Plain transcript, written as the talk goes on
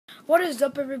What is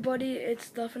up, everybody? It's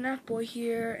the FNAF boy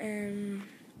here, and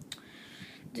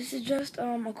this is just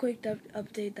a quick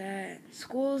update that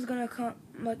school is gonna come.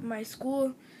 Like my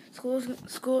school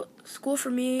for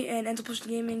me and Push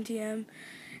Gaming TM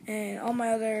and all my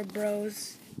other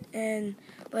bros, and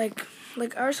like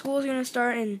our school is gonna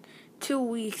start in 2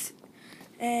 weeks,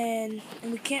 and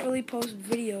we can't really post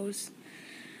videos,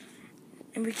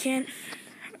 and we can't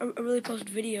really post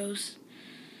videos.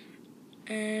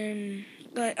 And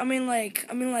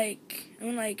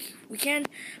we can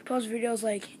post videos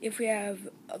like if we have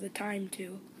the time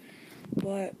to,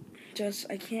 but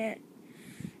I can't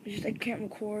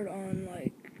record on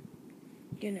I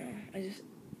don't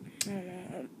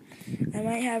know. I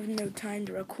might have no time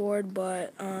to record,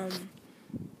 but oh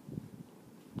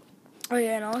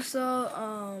yeah, and also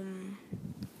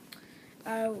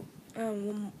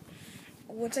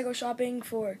once I go shopping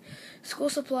for school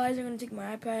supplies, I'm gonna take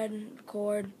my iPad and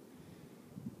record.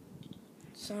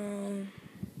 So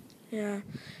yeah,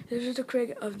 this is just a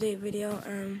quick update video.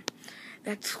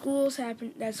 That school's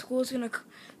gonna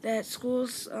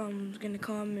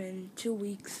come in 2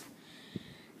 weeks.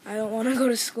 I don't want to go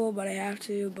to school, but I have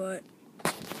to. But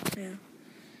yeah,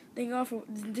 thank you all for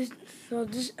this.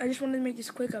 I just wanted to make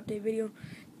this quick update video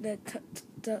that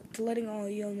to letting all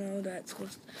of you know that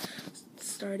school's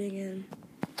starting. And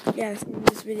yeah,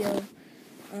 this video.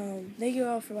 Thank you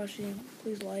all for watching.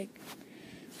 Please like,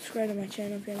 subscribe to my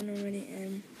channel if you haven't already,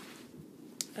 and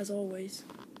as always,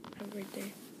 have a great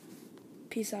day.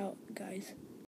 Peace out, guys.